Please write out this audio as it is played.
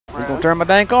gonna turn my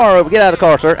dang car over. Get out of the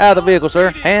car, sir. Out of the vehicle, sir.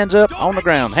 Hands up on the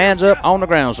ground. Hands up on the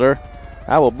ground, sir.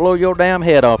 I will blow your damn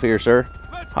head off here, sir.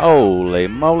 Holy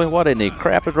moly, what in the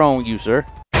crap is wrong with you, sir?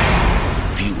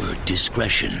 Viewer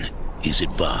discretion is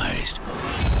advised.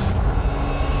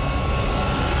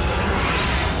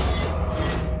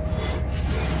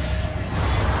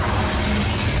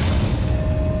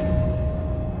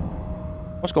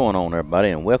 What's going on, everybody,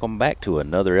 and welcome back to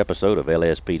another episode of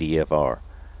LSPDFR.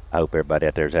 I hope everybody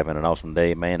out there is having an awesome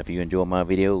day, man. If you enjoy my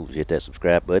videos, hit that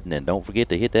subscribe button, and don't forget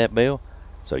to hit that bell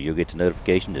so you'll get the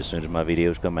notification as soon as my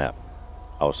videos come out.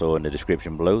 Also, in the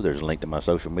description below, there's a link to my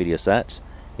social media sites.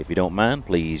 If you don't mind,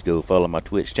 please go follow my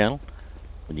Twitch channel.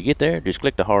 When you get there, just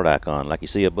click the heart icon like you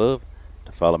see above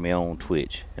to follow me on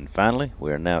Twitch. And finally,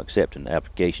 we are now accepting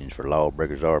applications for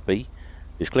Lawbreakers RP.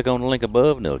 Just click on the link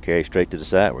above and it'll carry straight to the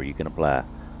site where you can apply.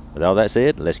 With all that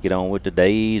said, let's get on with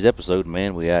today's episode,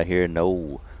 man. We out here in the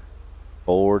old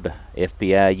Ford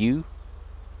FPIU.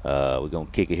 We're going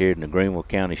to kick it here in the Greenville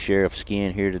County Sheriff's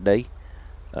skin here today.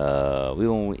 We're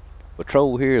going to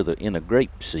patrol here in the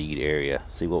grapeseed area.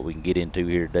 See what we can get into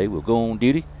here today. We'll go on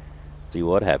duty, see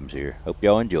what happens here. Hope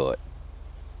y'all enjoy it.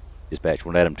 Dispatch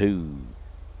 1 Adam 2.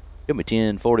 Give me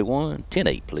 1041,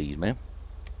 10-8, please, man.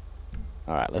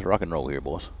 Alright, let's rock and roll here,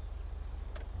 boys.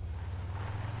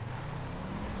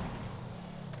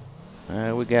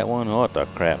 We got one. What the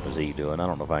crap is he doing? I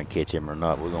don't know if I can catch him or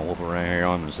not. We're going to whoop around here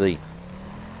on him and see.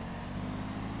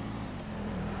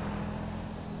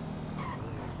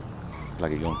 Looks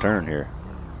like he's going to turn here.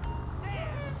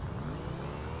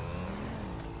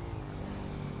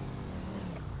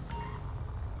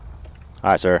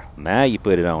 Alright, sir. Now you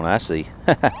put it on. I see.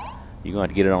 You're going to have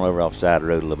to get it on over off the side of the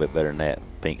road a little bit better than that.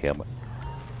 Pink helmet.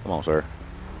 Come on, sir.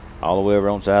 All the way over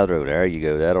on the side of the road. There you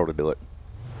go. That ought to do it.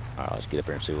 Alright, let's get up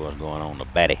here and see what's going on. The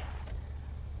batty. I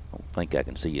don't think I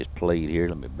can see his plate here.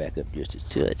 Let me back up just a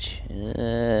touch.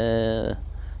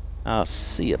 I'll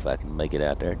see if I can make it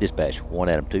out there. Dispatch 1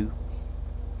 Adam 2.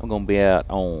 I'm going to be out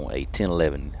on a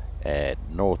 1011 at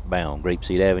northbound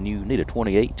Grapeseed Avenue. Need a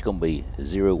 28. It's going to be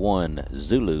 01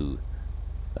 Zulu.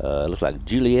 Looks like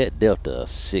Juliet Delta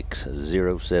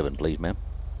 607, please, ma'am.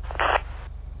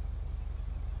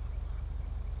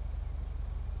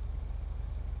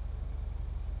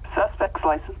 Suspect's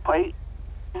license plate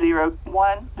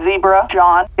 01 Zebra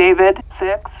John David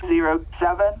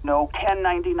 607, no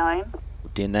 1099.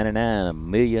 1099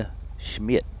 Amelia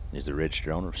Schmidt is the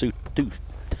registered owner. Two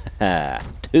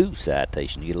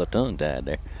citation. You get a little tongue tied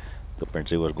there. Go up there and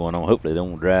see what's going on. Hopefully they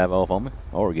don't drive off on me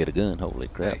or get a gun. Holy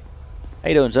crap. Hey. How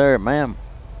you doing, sir? Ma'am?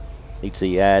 Need to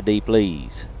see your ID,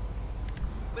 please.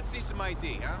 Let's see some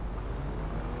ID, huh?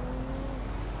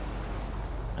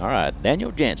 Alright,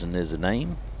 Daniel Jansen is the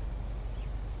name.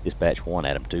 Dispatch 1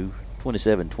 Adam 2.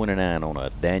 2729 on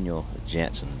a Daniel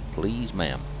Jansen, please,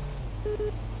 ma'am.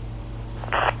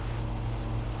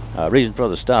 Reason for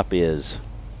the stop is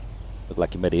look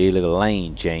like you made a illegal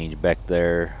lane change back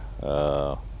there.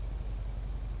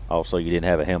 Also, you didn't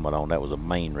have a helmet on. That was the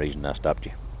main reason I stopped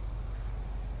you.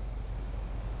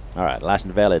 Alright,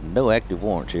 license valid, no active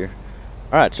warrants here.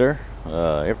 Alright, sir.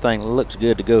 Everything looks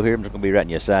good to go here. I'm just going to be writing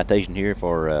you a citation here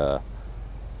for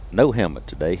no helmet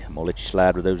today. I'm going to let you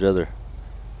slide with those other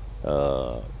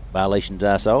violations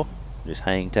I saw. Just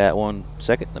hang tight 1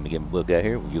 second. Let me get my book out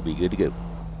here. You'll be good to go.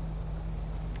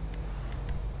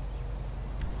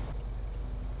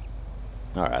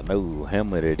 Alright, no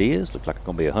helmet it is. Looks like it's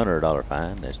going to be a $100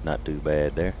 fine. That's not too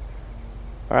bad there.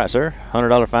 Alright, sir.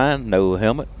 $100 fine, no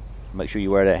helmet. Make sure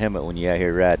you wear that helmet when you're out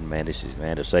here riding, man. This is,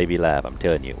 man, to save your life. I'm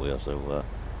telling you it will. So,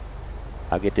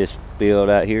 I'll get this filled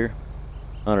out here.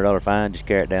 $100 fine. Just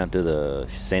carry it down to the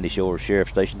Sandy Shores Sheriff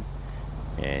Station.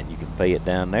 And you can pay it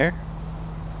down there.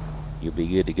 You'll be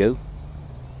good to go.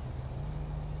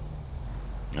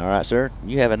 Alright, sir.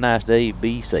 You have a nice day.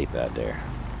 Be safe out there.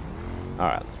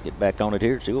 Alright, let's get back on it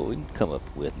here and see what we can come up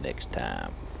with next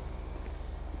time.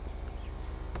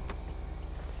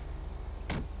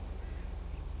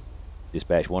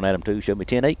 Dispatch 1 Adam 2, show me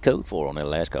 10-8, code 4 on that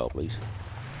last call, please.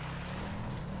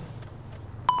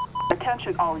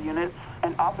 Attention all units,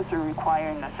 an officer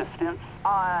requiring assistance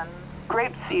on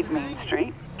Grapeseed Main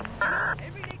Street.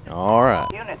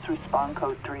 Alright. Units respond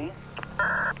code 3.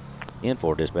 In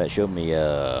for dispatch, show me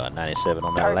 97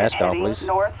 on that last call, please.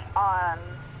 North on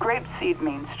Grapeseed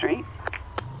Main Street.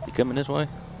 You coming this way?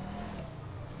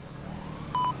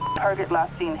 Target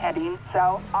last seen heading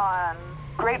south on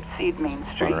Grapeseed Main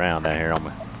Street. Run around down here on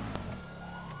me.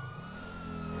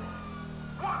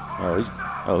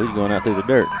 Oh, he's going out through the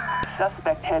dirt.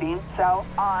 Suspect heading south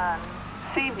on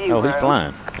Seaview Oh, he's Road.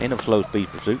 flying. Ain't no slow speed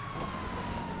pursuit.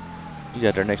 He's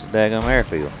out there next to the daggum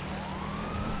airfield.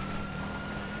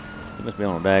 He must be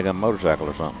on a daggum motorcycle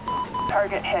or something.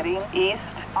 Target heading east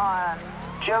on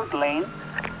Joad Lane.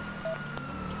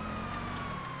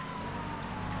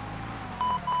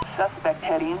 Suspect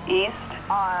heading east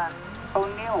on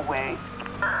O'Neill Way.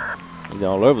 He's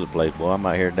all over the place, boy. I'm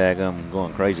out here daggum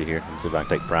going crazy here. Let's see if I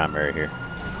can take primary here.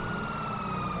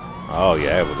 Oh,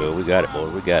 yeah, there we go. We got it, boy.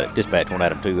 We got it. Dispatch 1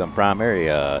 Adam 2. I'm primary,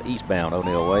 eastbound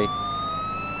O'Neill Way.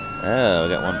 Oh, we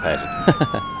got one passing.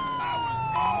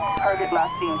 Target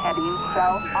last seen heading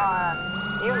south on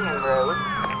Union Road.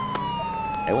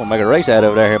 They want to make a race out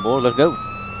of it out here, boys. Let's go.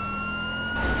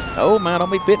 Oh, man, don't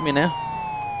be pitting me now.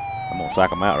 I'm going to psych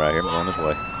them out right here. I'm going this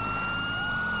way.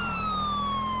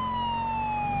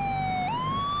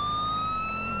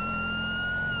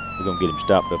 We're going to get him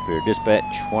stopped up here.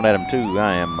 Dispatch 1 Adam 2.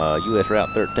 I am U.S. Route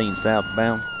 13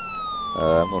 southbound.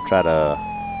 I'm going to try to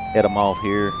head them off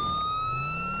here.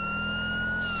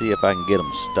 See if I can get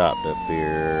them stopped up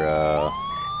here.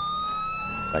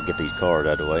 If I can get these cars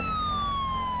out of the way.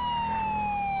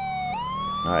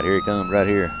 All right, here he comes right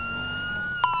here.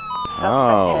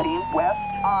 Oh. Heading west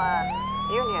on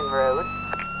Union Road.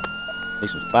 Need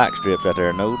some spike strips out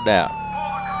there, no doubt.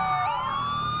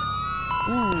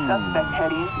 Suspect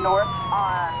heading north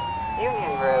on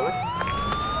Union Road.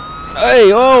 Hey,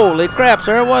 holy crap,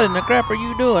 sir. What in the crap are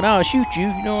you doing? I'll shoot you.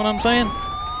 You know what I'm saying?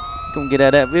 He's going to get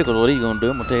out of that vehicle. What he's going to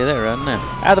do, I'm going to tell you that right now.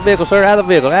 Out of the vehicle, sir. Out of the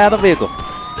vehicle. Out of the vehicle.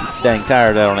 Dang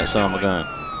tires out on that son of a gun.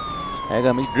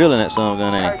 He's drilling that son of a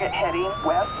gun, ain't he? Target heading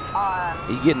west on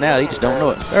He's getting out. He just don't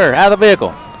know it. Sir, out of the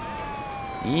vehicle.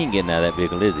 He ain't getting out of that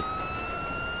vehicle, is he?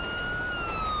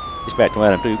 Dispatch 1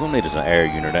 Adam 2. We're going to need us an air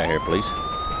unit out here, please.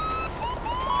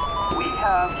 We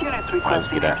have units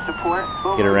requesting air support.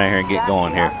 Get around here and get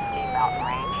going here.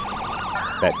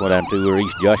 Dispatch 1 Adam 2. We're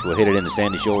East Joshua, headed into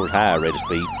Sandy Shores High, rate of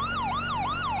speed.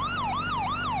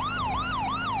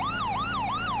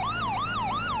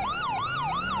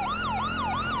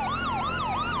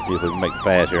 See if we can make a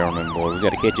pass here on them boys. We got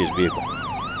to catch his vehicle.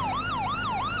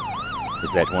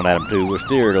 Dispatch 1 Adam 2. We're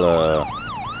still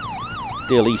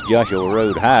East Joshua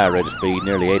Road, high rate of speed,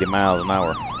 nearly 80 miles an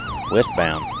hour,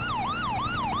 westbound.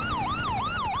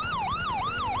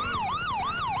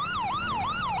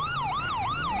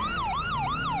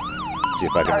 See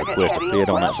if I can request a pit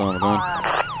on that son of a gun.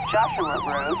 Joshua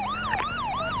Road.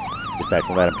 Dispatch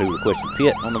 1 Adam 2 requesting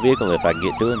pit on the vehicle if I can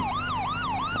get to him.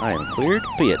 I am cleared to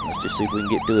pit. Let's just see if we can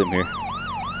get to him here.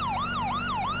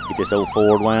 Get this old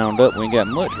Ford wound up. We ain't got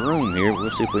much room here.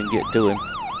 We'll see if we can get to him.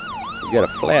 He's got a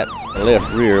flat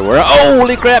left rear. Where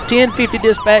holy crap! 1050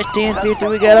 dispatch. 1050.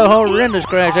 We got a horrendous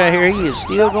crash out here. He is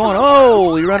still going.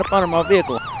 Oh, he run up under my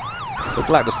vehicle. Looks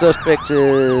like the suspect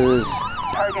is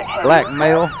black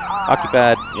male,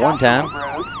 occupied one time.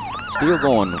 Still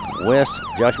going west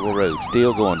Joshua Road.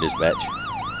 Still going dispatch.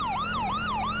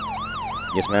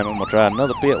 Yes, ma'am. I'm gonna try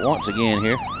another pit once again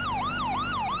here.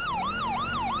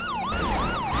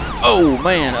 Oh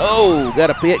man! Oh,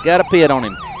 got a pit on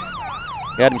him.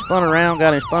 Got him spun around.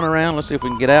 Let's see if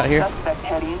we can get out here. Suspect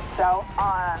heading south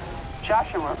on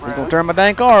Joshua Road. He's gonna turn my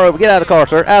dang car over. Get out of the car,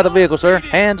 sir. Out of the vehicle, sir.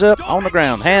 Hands up on the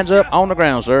ground. Hands up on the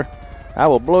ground, sir. I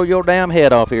will blow your damn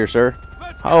head off here, sir.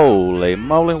 Holy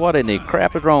moly! What in the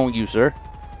crap is wrong with you, sir?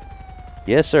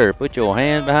 Yes, sir. Put your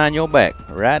hands behind your back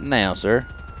right now, sir.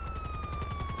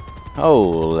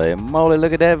 Holy moly!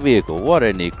 Look at that vehicle. What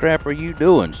in the crap are you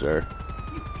doing, sir?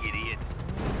 You idiot.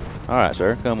 All right,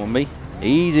 sir. Come with me.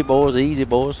 Easy, boys. Easy,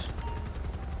 boys.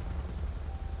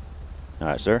 All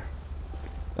right, sir.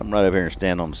 Come right up here and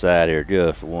stand on the side here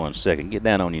just for 1 second. Get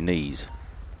down on your knees.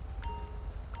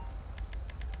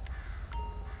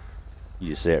 You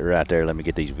just sit right there. Let me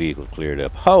get these vehicles cleared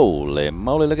up. Holy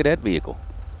moly, look at that vehicle.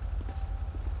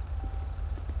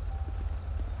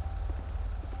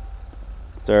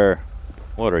 Sir,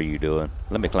 what are you doing?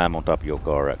 Let me climb on top of your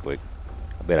car right quick.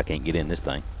 I bet I can't get in this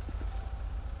thing.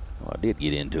 Oh, I did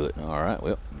get into it. All right,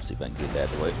 well, let's see if I can get that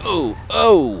out of the way.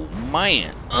 Oh,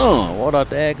 man. What a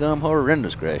daggum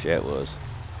horrendous crash that was.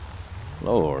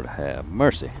 Lord have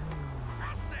mercy.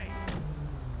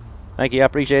 Thank you. I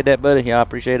appreciate that, buddy. I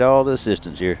appreciate all the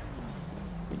assistance here.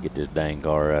 Let me get this dang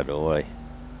car out of the way.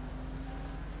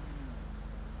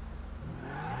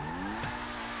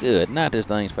 Good. Not this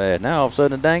thing's fast. Now all of a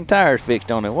sudden the dang tire's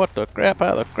fixed on it. What the crap?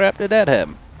 How the crap did that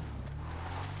happen?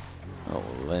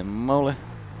 Holy moly.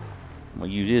 I'm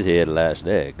going to use his headlights.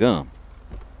 Daggum.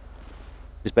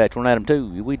 Dispatch 1 Adam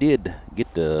 2. We did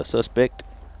get the suspect.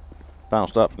 Final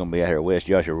stop's going to be out here West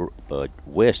Joshua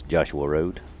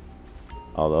Road.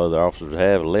 All the other officers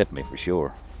have left me for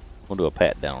sure. We'll do a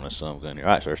pat down on this son of a gun here.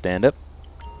 All right, sir, stand up.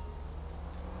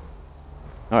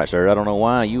 All right, sir, I don't know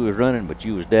why you was running, but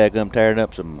you was daggum tearing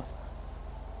up some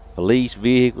Police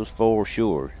vehicles for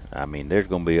sure. I mean, there's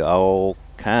gonna be all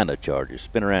kind of charges.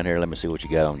 Spin around here. Let me see what you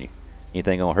got on you.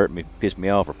 Anything gonna hurt me, piss me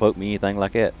off, or poke me, anything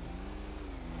like that?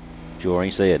 Sure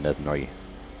ain't said nothing, are you?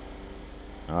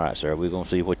 Alright, sir, we're gonna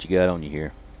see what you got on you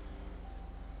here.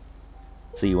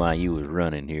 See why you was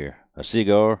running here. A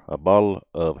cigar, a bottle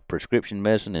of prescription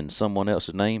medicine in someone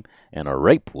else's name, and a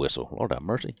rape whistle. Lord have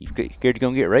mercy. You scared you're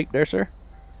gonna get raped there, sir?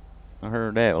 I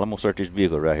heard that. Well, I'm gonna search this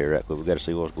vehicle right here right quick. We gotta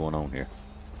see what's going on here.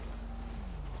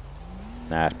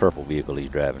 Nice purple vehicle he's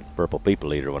driving. Purple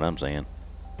people eater, what I'm saying.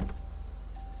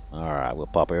 Alright, we'll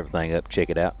pop everything up, check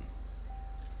it out.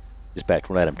 Dispatch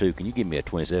 1 Item 2, can you give me a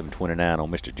 2729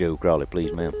 on Mr. Joe Crawley,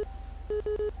 please, ma'am?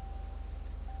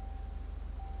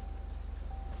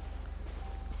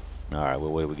 Alright,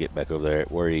 well, wait till we get back over there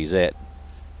where he's at.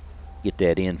 Get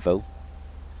that info.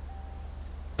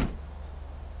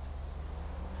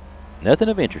 Nothing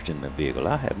of interest in the vehicle.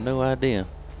 I have no idea.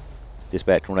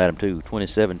 Dispatch 1 Item 2,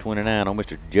 2729 on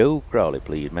Mr. Joe Crawley,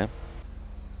 please, ma'am.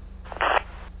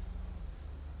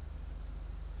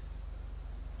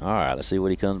 Alright, let's see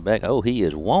what he comes back. Oh, he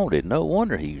is wanted. No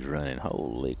wonder he's running.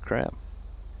 Holy crap.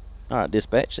 Alright,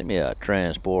 dispatch, send me a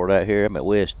transport out here. I'm at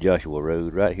West Joshua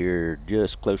Road, right here,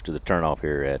 just close to the turnoff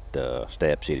here at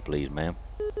Stab City, please, ma'am.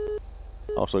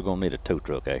 Also gonna need a tow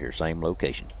truck out here, same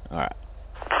location. Alright.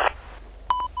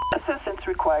 Assistance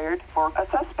required for a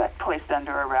suspect placed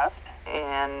under arrest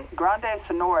in Grande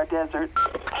Sonora Desert.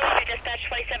 Okay, dispatch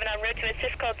 27 en route to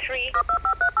assist code 3.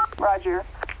 Roger.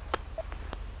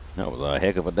 That was a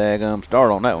heck of a daggum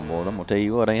start on that one, boy. I'm gonna tell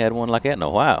you what, I ain't had one like that in a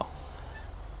while.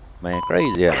 Man,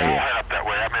 crazy out here. I'll head up that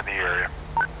way. I'm in the area.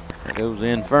 There goes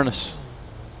Infernus.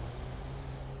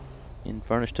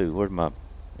 Infernus 2. Where's my...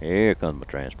 Here comes my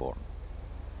transport.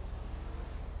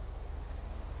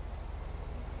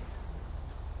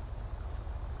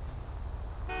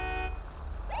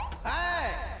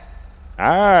 Hey!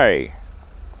 Hey!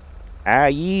 How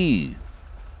you?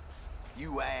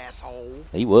 You asshole.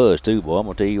 He was too, boy. I'm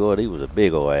gonna tell you what, he was a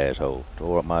big old asshole.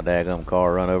 Tore up my daggum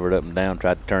car, run over it up and down,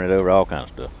 tried to turn it over, all kind of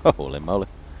stuff. Holy moly.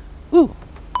 Woo!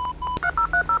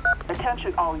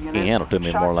 Attention all units. He handled to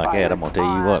me more like that, I'm gonna tell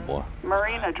you what, boy.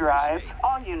 Marina Drive.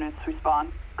 All units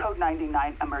respond. Code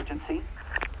 99 emergency.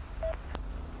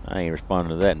 I ain't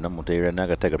responding to that, and I'm gonna tell you right now, I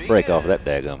gotta take a break off of that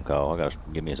daggum call. I gotta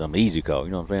give me some easy call,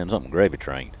 you know what I'm saying? Something gravy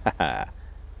train. Haha.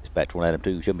 Dispatch 1 Item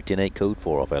 2, show me 10-8 code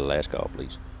 4 off that last call,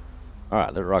 please.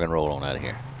 Alright, let's rock and roll on out of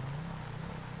here.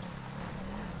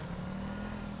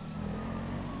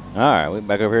 Alright, we're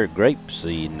back over here at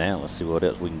Grapeseed now. Let's see what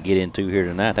else we can get into here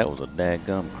tonight. That was a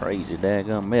daggum crazy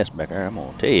daggum mess back there. I'm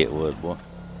gonna tell you it was, boy.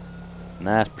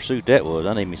 Nice pursuit that was.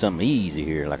 I need me something easy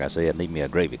here. Like I said, I need me a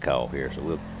gravy call here. So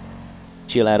we'll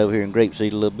chill out over here in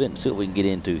Grapeseed a little bit and see what we can get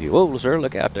into here. Whoa, sir,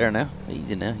 look out there now.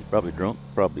 Easy now. He's probably drunk.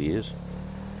 Probably is.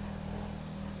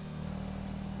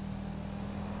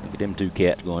 Look at them two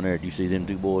cats going there. Did you see them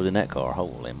two boys in that car?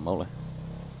 Holy moly.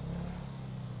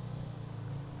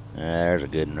 There's a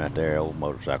good one right there, old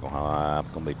motorcycle.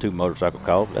 Gonna be 2 motorcycle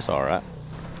calls. That's alright.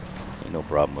 Ain't no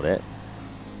problem with that.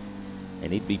 They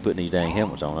need to be putting these dang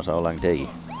helmets on, that's all I can tell you.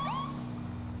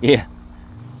 Yeah.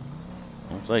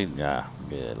 I'm saying,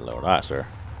 good lord. Alright, sir.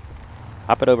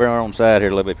 Hop it over on the side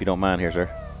here a little bit if you don't mind here, sir.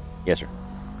 Yes, sir.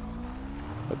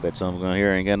 Hope that son of a gun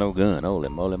here ain't got no gun. Holy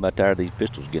moly, I'm about tired of these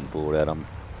pistols getting pulled out on me.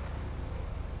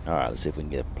 Alright, let's see if we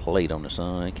can get a plate on the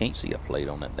sun. I can't see a plate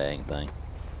on that dang thing.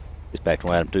 Dispatch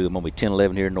 1 Item 2, I'm going to be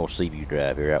 1011 here, North Seaview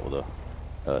Drive here, out with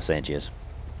a Sanchez.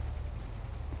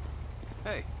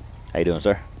 Hey, How you doing,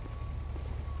 sir?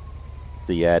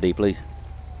 See your ID, please.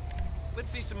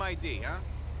 let's see some ID, huh?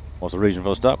 What's the reason for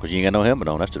the stop? Because you ain't got no helmet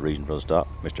on. That's the reason for the stop,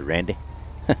 Mr. Randy.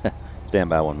 Stand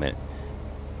by 1 minute.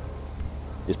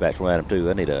 Dispatch 1 Item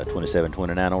 2, I need a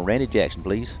 2729 on Randy Jackson,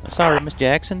 please. Sorry, Miss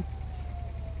Jackson.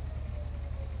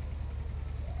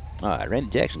 Alright, Randy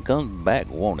Jackson comes back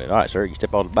wanted. Alright, sir, you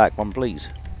step off the bike for me, please.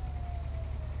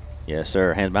 Yes,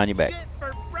 sir. Hands behind your back.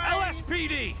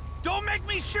 LSPD! Don't make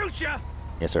me shoot ya!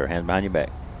 Yes, sir. Hands behind your back.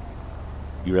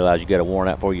 You realize you got a warrant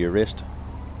out for your arrest?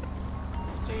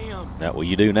 Damn. Now, well,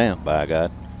 you do now, by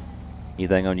God.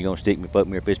 Anything on you gonna stick me, poke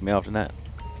me, or piss me off tonight?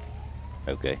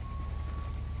 Okay.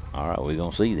 Alright, we're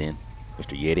gonna see then,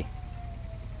 Mr. Yeti.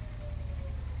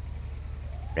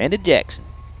 Randy Jackson.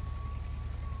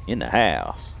 In the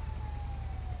house.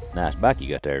 Nice bike you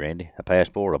got there, Randy. A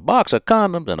passport, a box of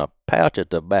condoms, and a pouch of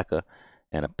tobacco,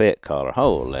 and a pet collar.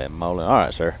 Holy moly.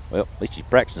 Alright, sir. Well, at least you're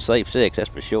practicing safe sex, that's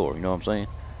for sure. You know what I'm saying?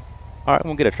 Alright, I'm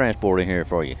going to get a transport in here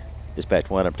for you. Dispatch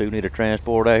 1 Item 2, need a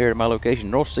transport out here at my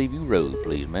location, North Seaview Road,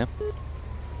 please, ma'am.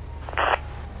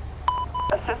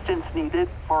 Assistance needed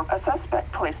for a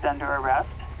suspect placed under arrest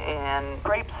in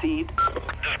Grapeseed.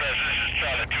 Dispatch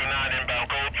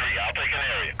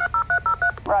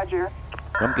Roger.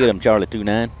 Come get him, Charlie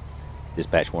 29.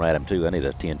 Dispatch 1 Adam 2. I need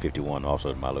a 1051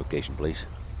 also in my location, please.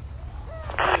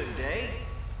 Good day.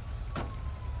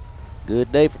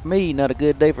 Good day for me, not a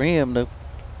good day for him, though.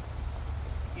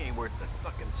 You ain't worth the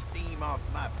fucking steam off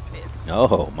my piss.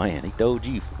 Oh, man, he told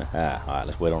you. Alright,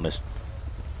 let's wait on this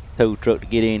tow truck to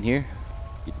get in here.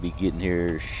 Should be getting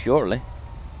here shortly.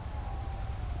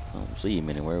 I don't see him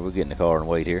anywhere. We'll get in the car and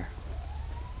wait here.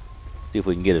 See if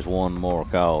we can get us one more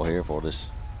call here for this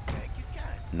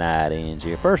night ends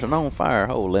here. Person on fire.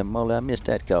 Holy moly, I missed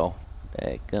that call.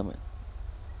 Dadgummit.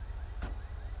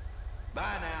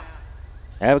 Bye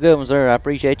now. Have a good one, sir. I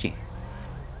appreciate you.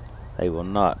 They will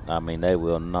not, they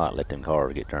will not let them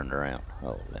cars get turned around.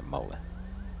 Holy moly.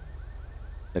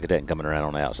 Look at that coming around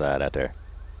on the outside out there.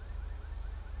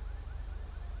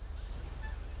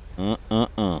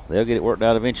 They'll get it worked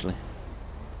out eventually.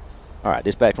 Alright,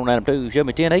 dispatch 1 Adam 2. Show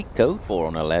me 10-8 code 4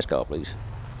 on that last call, please.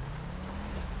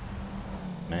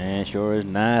 Man, sure is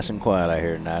nice and quiet out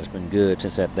here tonight. It's been good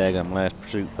since that daggum last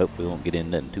pursuit. Hopefully we won't get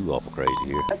in nothing too awful crazy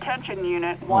here. Attention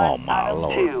Unit Oh, 1 my out of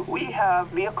Lord. 2. We have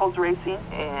vehicles racing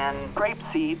in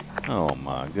grapeseed. Oh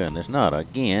my goodness, not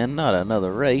again, not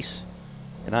another race.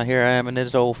 And here I am in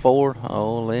this old Ford.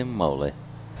 Holy moly.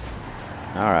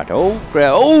 Alright, oh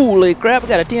crap, holy crap, we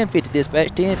got a 1050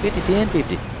 dispatch, 1050,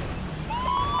 1050.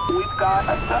 We've got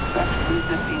a suspect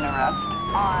resisting arrest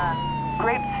on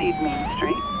Grapeseed Main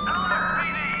Street.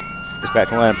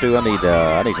 Dispatch 1 Adam 2,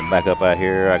 I need some backup out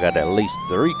here. I got at least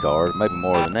 3 cars, maybe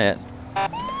more than that.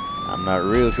 I'm not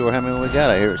real sure how many we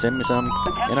got out here. Send me some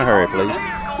in a hurry, please.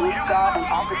 We've got an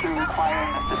officer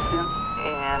requiring assistance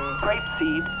in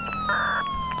Grapeseed.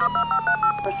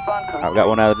 Respond code. I've got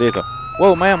one out of the vehicle.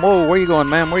 Whoa, ma'am, whoa, where you going,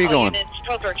 ma'am? Where you going? Units,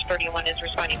 George 31 is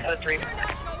responding code 3.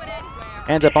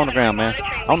 Hands up on the ground, ma'am.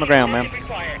 On the ground, ma'am.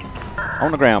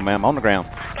 On the ground, ma'am. On the ground.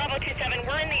 Bravo 27,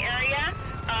 we're in the area.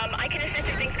 I can assist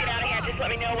if things get out of hand. Just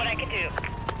let me know what I can do.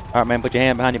 All right, ma'am, put your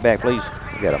hand behind your back, please.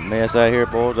 You got a mess out here,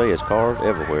 boys. There's cars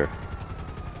everywhere.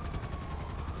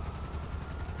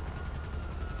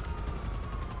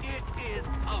 It is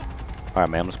out. All right,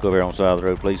 ma'am, let's go over here on the side of the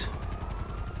road, please.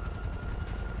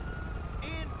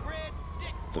 Inbred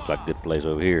dick. Looks like a good place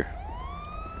over here.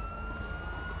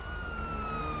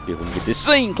 See if we can get this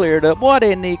scene cleared up. What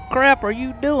in the crap are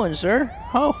you doing, sir?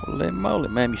 Holy moly.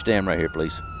 Ma'am, you stand right here,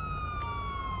 please.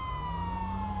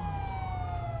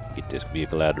 Get this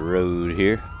vehicle out of the road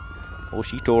here. Oh,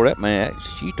 she tore that man.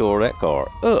 She tore that car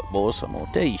up, boys. I'm gonna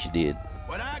tell you she did.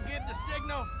 When I get the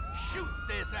signal, shoot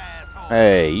this asshole.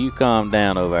 Hey, you calm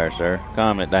down over there, sir.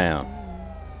 Calm it down.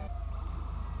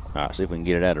 All right, see if we can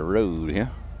get it out of the road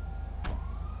here.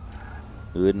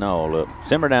 Hood and all up.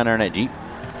 Simmer down there in that Jeep.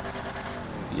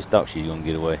 You just thought she was gonna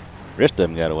get away. Rest of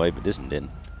them got away, but this one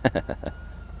didn't.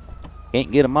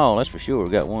 Can't get them all, that's for sure.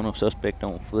 Got one suspect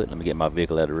on foot. Let me get my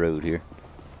vehicle out of the road here.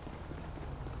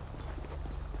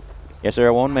 Yes,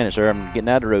 sir. 1 minute, sir. I'm getting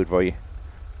out of the road for you.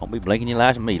 Don't be blinking your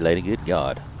lights at me, lady. Good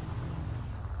God.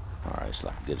 All right, it's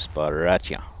like a good spot right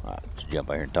here. All right, let's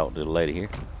jump out here and talk to the lady here.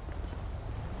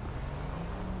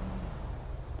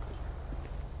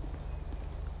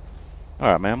 All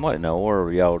right, ma'am. What in the world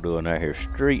are y'all doing out here?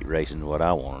 Street racing is what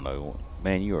I want to know.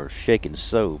 Man, you are shaking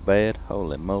so bad.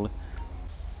 Holy moly.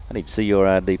 I need to see your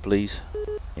ID, please.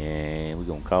 And we're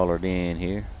going to call her in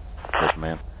here. Yes,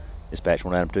 ma'am. Dispatch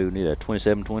 1 Adam 2, need a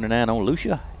 2729 on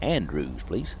Lucia Andrews,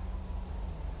 please.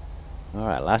 All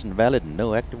right, license valid and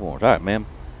no active warrants. All right, ma'am.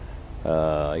 You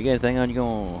got anything on you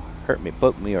gonna hurt me,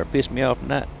 poke me, or piss me off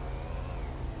tonight?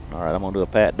 All right, I'm gonna do a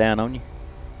pat down on you.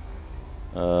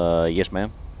 Yes,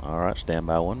 ma'am. All right, stand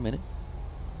by 1 minute.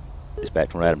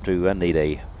 Dispatch 1 Adam 2, I need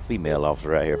a female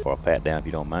officer right here for a pat down, if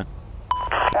you don't mind.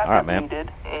 All right, ma'am.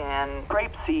 And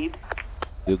Grapeseed.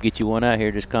 We'll get you one out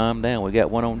here. Just calm down. We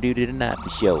got one on duty tonight to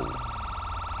show.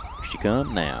 Here she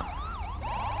come now.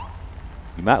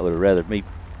 You might would have rather me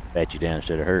pat you down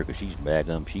instead of her, because she's bad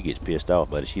gum. She gets pissed off,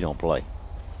 but she don't play.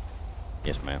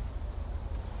 Yes, ma'am.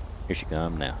 Here she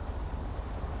come now.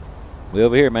 We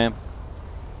over here, ma'am.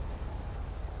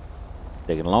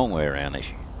 Taking a long way around, ain't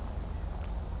she?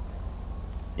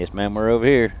 Yes, ma'am. We're over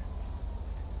here.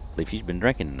 I believe she's been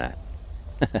drinking tonight.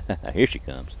 Here she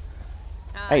comes.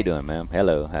 How you doing, ma'am?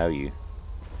 Hello, how are you?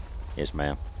 Yes,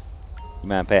 ma'am. You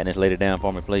mind patting this lady down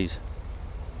for me, please?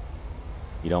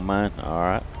 You don't mind? All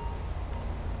right.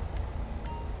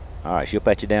 All right, she'll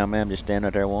pat you down, ma'am. Just stand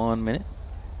right there 1 minute.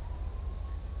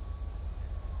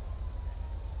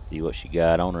 See what she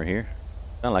got on her here.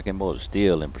 Sound like them boys are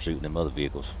still in pursuit of them other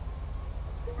vehicles.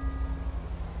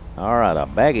 All right, a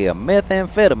baggie of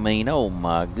methamphetamine. Oh,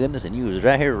 my goodness. And you was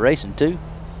right here racing, too?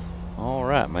 All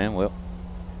right, man. Well,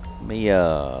 let me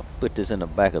put this in the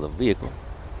back of the vehicle.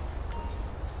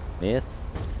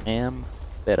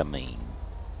 Methamphetamine.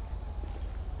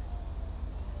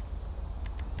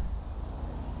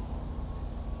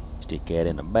 Stick that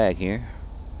in the back here.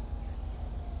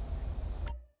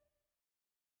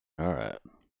 Alright.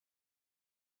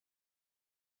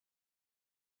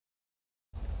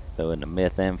 So in the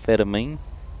methamphetamine,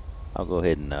 I'll go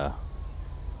ahead and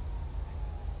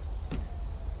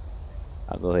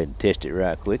test it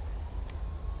right quick.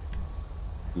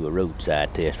 Do a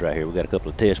roadside test right here. We got a couple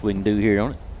of tests we can do here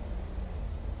on it.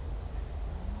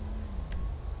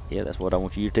 Yeah, that's what I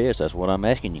want you to test. That's what I'm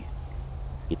asking you.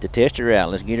 Get the tester out.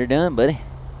 Let's get her done, buddy.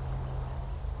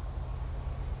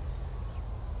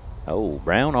 Oh,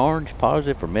 brown, orange,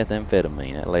 positive for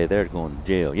methamphetamine. That lady there's going to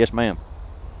jail. Yes, ma'am.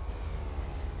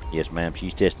 Yes, ma'am.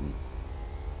 She's testing.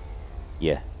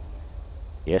 Yeah.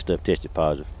 Yeah, stuff tested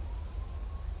positive.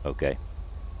 Okay.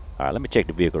 All right, let me check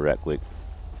the vehicle right quick.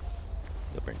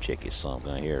 Go up there and check this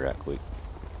something here right quick.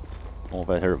 I wonder if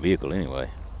that's her vehicle anyway.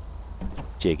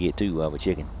 Check it too while we're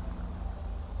checking.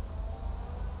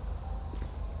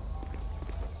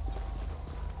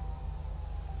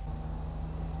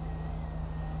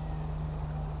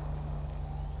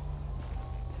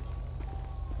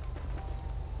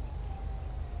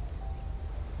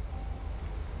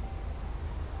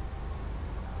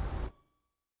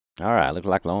 Alright, looks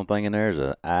like the only thing in there is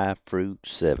an iFruit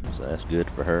 7, so that's good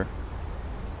for her.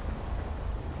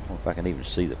 I wonder if I can even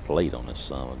see the plate on this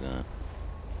son of a gun.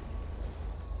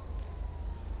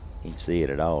 Can't see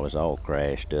it at all, it's all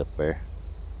crashed up there.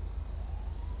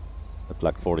 Looks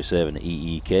like 47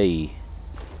 EEK.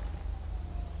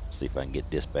 Let's see if I can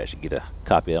get dispatch and get a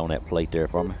copy on that plate there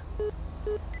for me.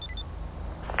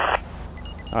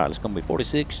 Alright, it's going to be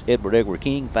 46 Edward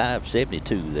King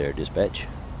 572 there, dispatch.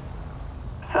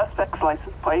 Suspect's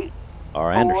license plate.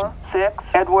 R. Anderson. 46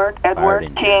 Edward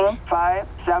King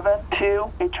 572.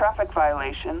 A traffic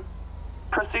violation.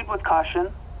 Proceed with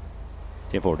caution.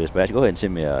 10-4 dispatch. Go ahead and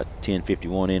send me a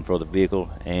 1051 in for the vehicle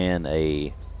and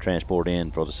a transport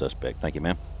in for the suspect. Thank you,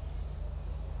 ma'am.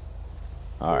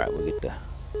 All right, we'll get the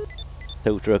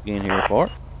tow truck in here for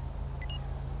it.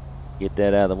 Get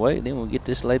that out of the way. Then we'll get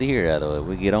this lady here out of the way.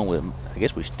 We'll get on with it. I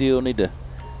guess we still need to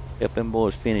help them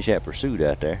boys finish that pursuit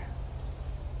out there.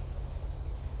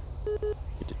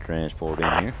 Get the transport in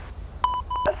here.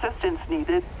 Assistance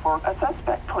needed for a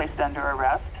suspect placed under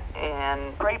arrest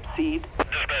in Grapeseed. Dispatch, this is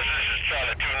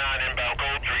Charlie 29 inbound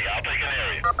code 3. I'll take an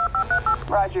area.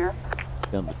 Roger.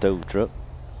 Come the tow truck.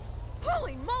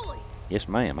 Holy moly! Yes,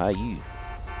 ma'am. How you?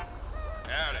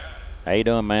 Howdy. How you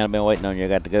doing, man? I've been waiting on you. I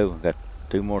got to go. Got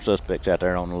 2 more suspects out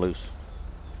there on the loose.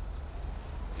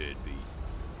 Deadbeat.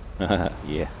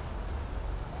 Yeah.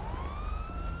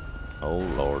 Oh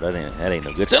Lord, that ain't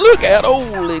no good. So look out!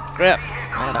 Holy crap!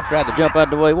 Man, I tried to jump out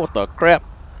of the way. What the crap?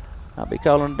 I'll be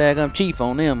calling the daggum chief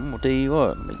on them. I'm gonna tell you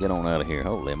what. Let me get on out of here.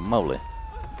 Holy moly!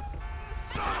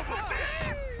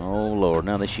 Oh Lord,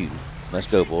 now they're shooting. Let's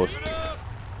go, boys.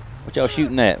 What y'all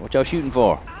shooting at? What y'all shooting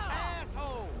for?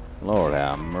 Lord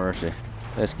have mercy.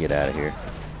 Let's get out of here.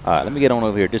 All right, let me get on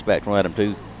over here. Dispatch from Adam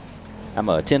 2. I'm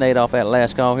a 10-8 off that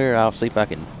last call here. I'll see if I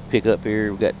can pick up here.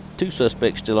 We've got 2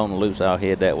 suspects still on the loose. I'll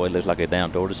head that way. Looks like they're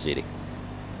down toward the city.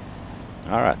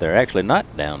 All right, they're actually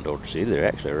not down toward the city. They're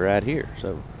actually right here.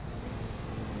 So,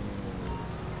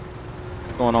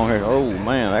 what's going on here? Oh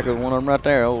man, that goes one of them right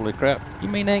there. Holy crap! You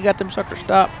mean they ain't got them suckers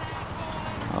stopped?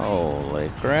 Holy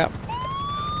crap!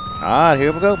 All right,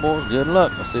 here we go, boys. Good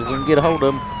luck. Let's see if we can get a hold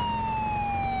of them.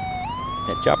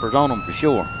 That chopper's on them for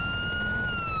sure.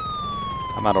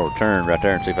 I might ought to turn right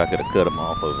there and see if I could have cut them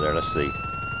off over there. Let's see.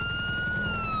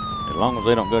 As long as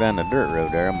they don't go down the dirt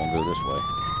road there, I'm going to go this way.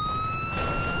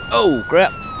 Oh,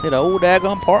 crap. Hit an old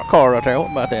daggone parked car right there.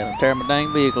 What about that? I'll tear my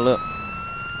dang vehicle up.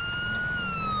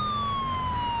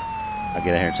 I'll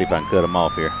get out here and see if I can cut them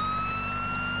off here.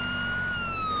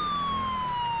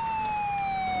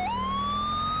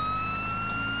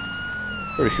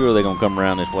 Pretty sure they're going to come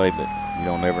around this way, but you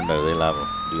don't never know. They liable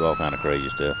to do all kind of crazy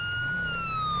stuff.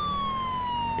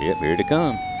 Yep, here they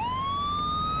come.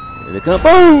 Here they come.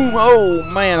 Boom! Oh,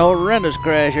 man, horrendous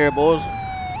crash here, boys. See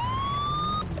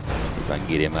if I can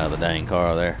get him out of the dang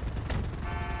car there.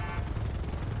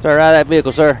 Sir, out of that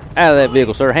vehicle, sir. Out of that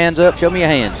vehicle, sir. Hands up. Show me your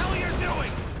hands.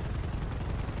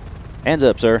 Hands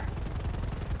up, sir.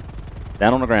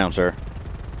 Down on the ground, sir.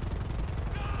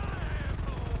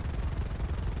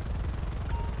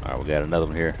 All right, we got another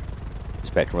one here.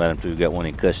 Dispatch from Adam 2. Got one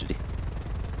in custody.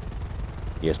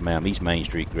 Yes, ma'am. East Main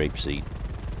Street, Grapeseed.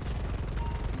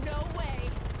 No way.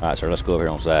 All right, sir. Let's go over here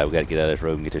on the side. We got to get out of this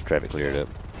road and get this traffic cleared up.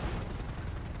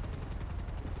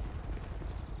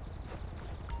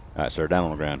 All right, sir. Down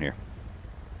on the ground here.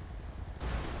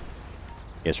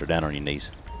 Yes, sir. Down on your knees.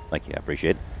 Thank you. I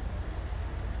appreciate it.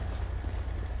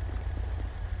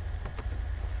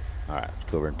 All right.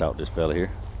 Let's go over and talk to this fella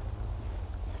here.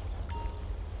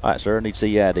 All right, sir. I need to see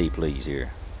your ID, please,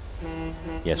 here.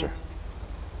 Yes, sir.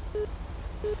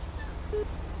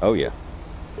 Oh, yeah.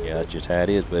 Yeah, that's just how it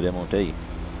is, but I'm going to tell you.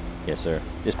 Yes, sir.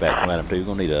 Dispatch from Adam 2. We're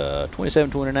going to need a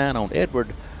 2729 on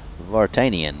Edward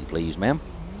Vartanian, please, ma'am.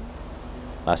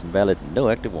 License valid, no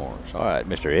active warrants. All right,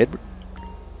 Mr. Edward.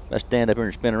 Let's stand up here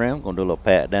and spin around. I'm going to do a little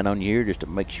pat down on you here just to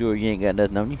make sure you ain't got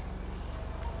nothing on you.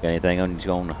 Got anything on you that's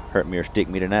going to hurt me or stick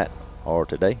me tonight or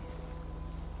today?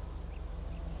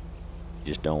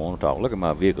 Just don't want to talk. Look at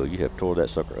my vehicle. You have tore that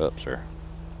sucker up, sir.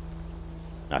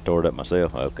 I tore it up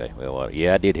myself? Okay. Well,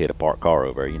 yeah, I did hit a parked car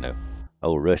over there, you know.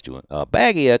 Old rusty one. A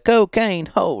baggie of cocaine.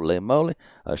 Holy moly.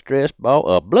 A stress ball.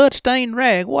 A blood-stained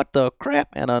rag. What the crap?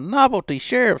 And a novelty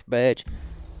sheriff's badge.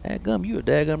 Dadgum, you a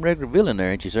daggum regular villain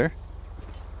there, ain't you, sir?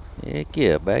 Heck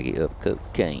yeah, a baggie of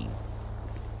cocaine.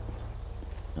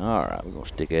 Alright, we're going to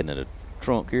stick that in the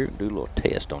trunk here and do a little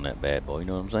test on that bad boy. You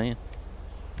know what I'm saying?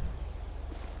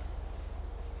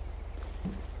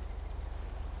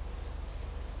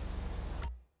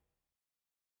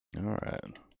 Alright.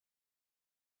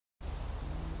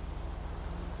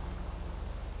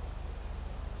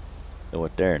 Throw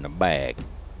it there in the bag.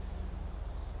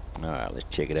 Alright,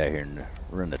 let's check it out here and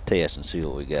run the test and see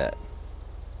what we got.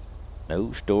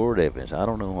 No stored evidence. I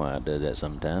don't know why it does that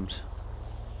sometimes.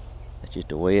 That's just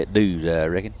the way it does, I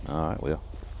reckon. Alright, well,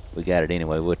 we got it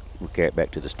anyway. We'll carry it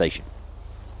back to the station.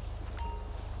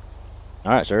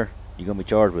 Alright, sir. You're going to be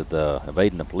charged with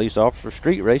evading a police officer,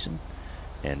 street racing,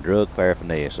 and drug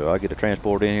paraphernalia. So I'll get a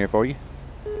transport in here for you.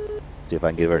 See if I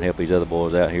can get over and help these other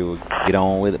boys out here. We'll get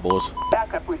on with it, boys.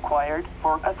 Backup required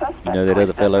for a suspect. You know that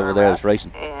other fellow over there that's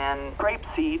racing? And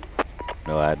grapeseed.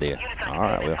 No idea.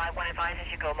 Alright, well. 51 advises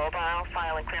you go mobile.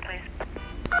 File and clear, please.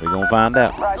 We're going to find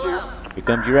out. Roger. Here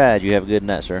comes your ride. You have a good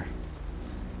night, sir.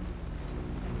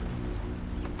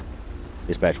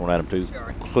 Dispatch 1 item 2.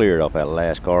 Cleared off that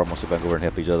last car. I'm going to see if I can go over and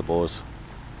help these other boys.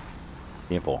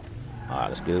 10-4. Alright,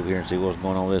 let's go over here and see what's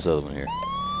going on with this other one here.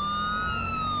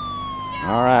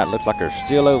 Alright, looks like they're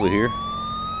still over here.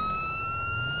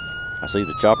 I see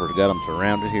the chopper's got them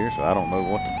surrounded here, so I don't know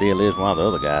what the deal is why the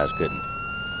other guys couldn't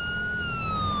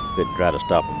try to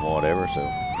stop him or whatever. So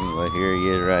anyway, here he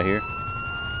is right here.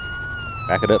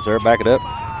 Back it up, sir. Back it up.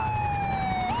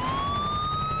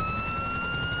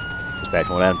 Dispatch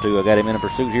 1 item 2. I got him in a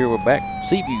pursuit here. We're back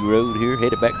Seaview Road here,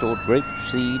 headed back toward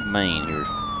Grapeseed, Maine here.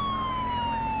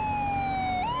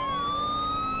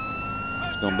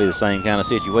 It's going to be the same kind of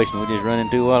situation we just run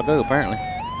into a while ago, apparently.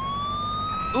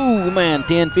 Ooh, man,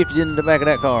 1050's in the back of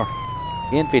that car.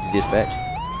 1050 dispatch.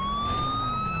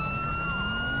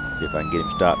 See if I can get him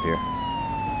stopped here.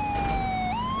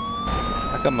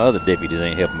 How come my other deputies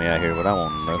ain't helping me out here? What I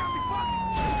want to know.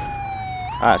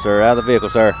 All right, sir, out of the vehicle,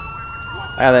 sir.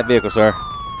 Out of that vehicle, sir.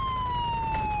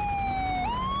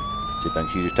 See if I can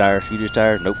shoot his tires. Shoot his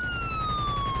tires. Nope.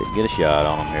 Didn't get a shot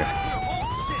on him here.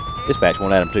 Dispatch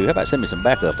 1 item 2. How about send me some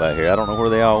backup out here? I don't know where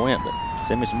they all went, but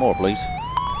send me some more, please.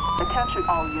 Attention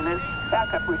all units.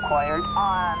 Backup required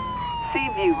on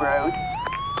Seaview Road.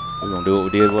 We're going to do what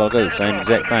we did a while ago. Same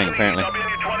exact thing, apparently. I'll be in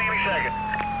here 20 any second.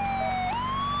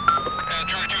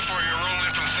 Charlie 2-4, you're rolling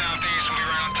in from southeast. We'll be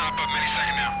right on top of him any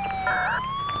second now.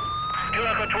 2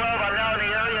 Echo 12, I'm now in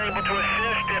the area, able to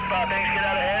assist if things get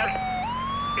out of hand.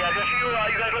 Yeah, just you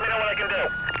guys let me know what I can do.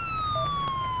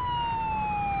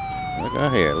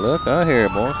 Look out here,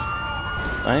 boys.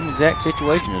 Same exact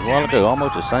situation as a while ago.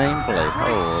 Almost the same place.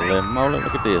 Holy moly,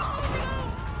 look at this.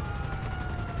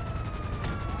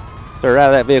 Sir, out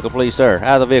of that vehicle, please, sir.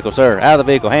 Out of the vehicle, sir. Out of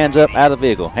the vehicle. Hands up, out of the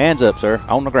vehicle. Hands up, sir.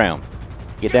 On the ground.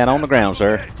 Get down on the ground,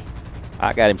 sir.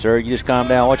 I got him, sir. You just calm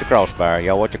down. Watch your crossfire.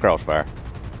 Y'all watch your crossfire.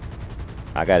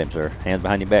 I got him, sir. Hands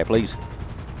behind your back, please.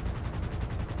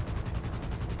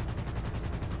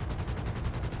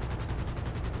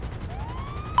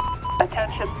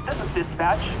 Attention, this is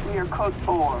dispatch. We are code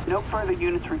 4. No further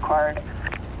units required.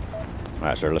 All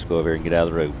right, sir. Let's go over here and get out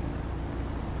of the road.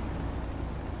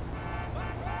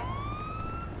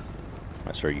 All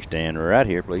right, sir. You stand right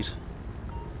here, please.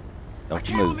 Don't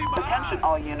you move. Attention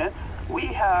all units. We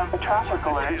have a traffic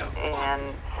alert in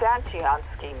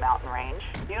Santiansky Mountain Range.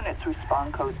 Units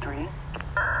respond code 3.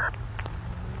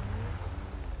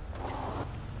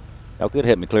 Y'all could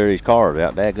help me clear these cars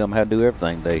out. Dadgum had to do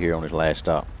everything today here on this last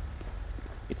stop.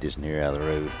 Get this in here out of the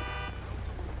road.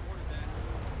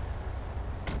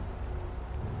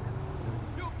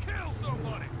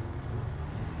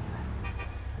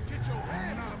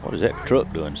 What is that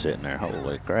truck doing sitting there?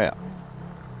 Holy crap.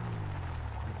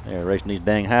 They're racing these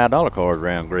dang high dollar cars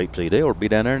around Grapeseed. They ought to be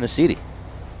down there in the city.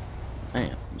 Man,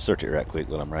 let me search it right quick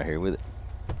while I'm right here with it.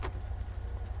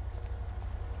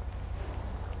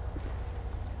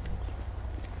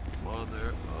 Mother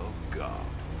of God.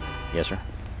 Yes, sir.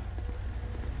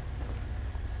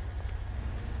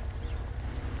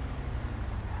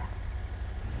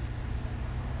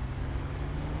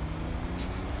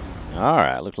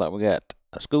 Alright, looks like we got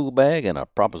a school bag and a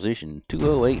Proposition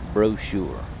 208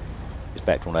 brochure.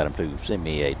 Dispatch on item 2. Send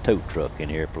me a tow truck in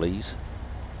here, please.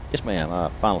 Yes, ma'am.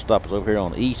 Final stop is over here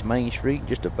on East Main Street,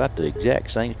 just about the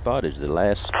exact same spot as the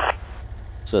last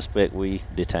suspect we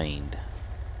detained.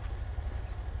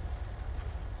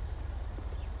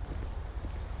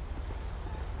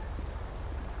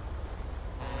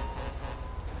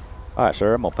 Alright,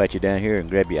 sir, I'm going to pat you down here and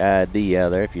grab your ID out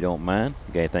of there if you don't mind.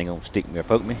 You got anything going to stick me or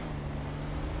poke me?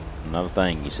 Another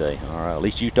thing, you say. Alright, at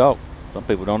least you talk. Some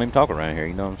people don't even talk around here,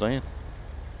 you know what I'm saying?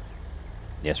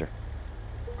 Yes, sir.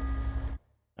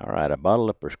 Alright, a bottle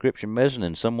of prescription medicine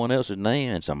in someone else's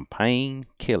name and some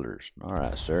painkillers.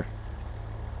 Alright, sir.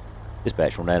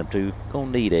 Dispatch from item 2.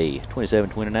 Gonna need a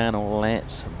 2729 on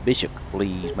Lance Bishop,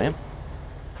 please, ma'am.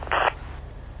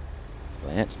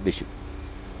 Lance Bishop.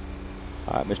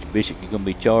 Alright, Mr. Bishop, you're gonna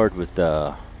be charged with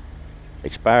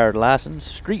expired license,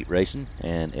 street racing,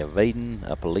 and evading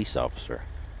a police officer.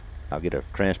 I'll get a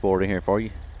transport in here for you.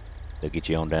 They'll get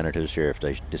you on down there to the sheriff's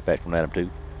station. Dispatch from item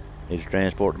 2. Need a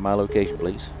transport to my location,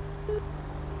 please.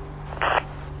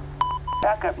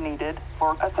 Backup needed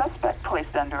for a suspect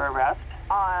placed under arrest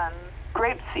on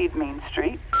Grapeseed Main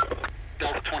Street.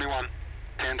 Delta 21,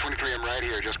 1023, I'm right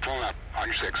here, just pulling up on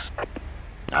your 6.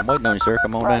 I'm waiting on you, sir.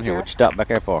 Come on down here. What you stop back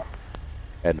there for?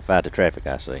 Had to fight the traffic,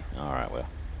 I see. Alright, well.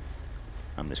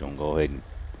 I'm just gonna go ahead and...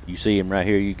 You see him right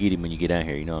here, you get him when you get down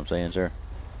here. You know what I'm saying, sir?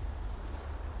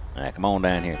 Alright, come on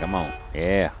down here. Come on.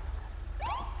 Yeah.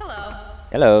 Hello.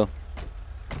 Hello.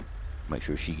 Make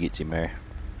sure she gets him there.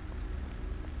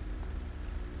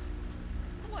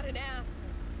 What an asshole.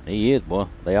 He is, boy.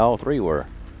 They all three were.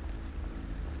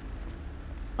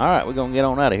 Alright, we're gonna get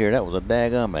on out of here. That was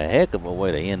a heck of a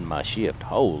way to end my shift.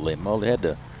 Holy moly.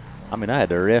 I had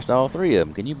to arrest all three of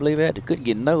them. Can you believe that? They couldn't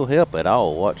get no help at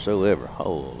all whatsoever.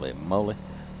 Holy moly.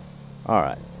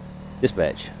 Alright.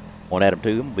 Dispatch. On Adam 2,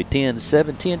 it'll be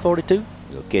 10-7, 10-42.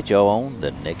 We'll catch y'all on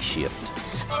the next shift.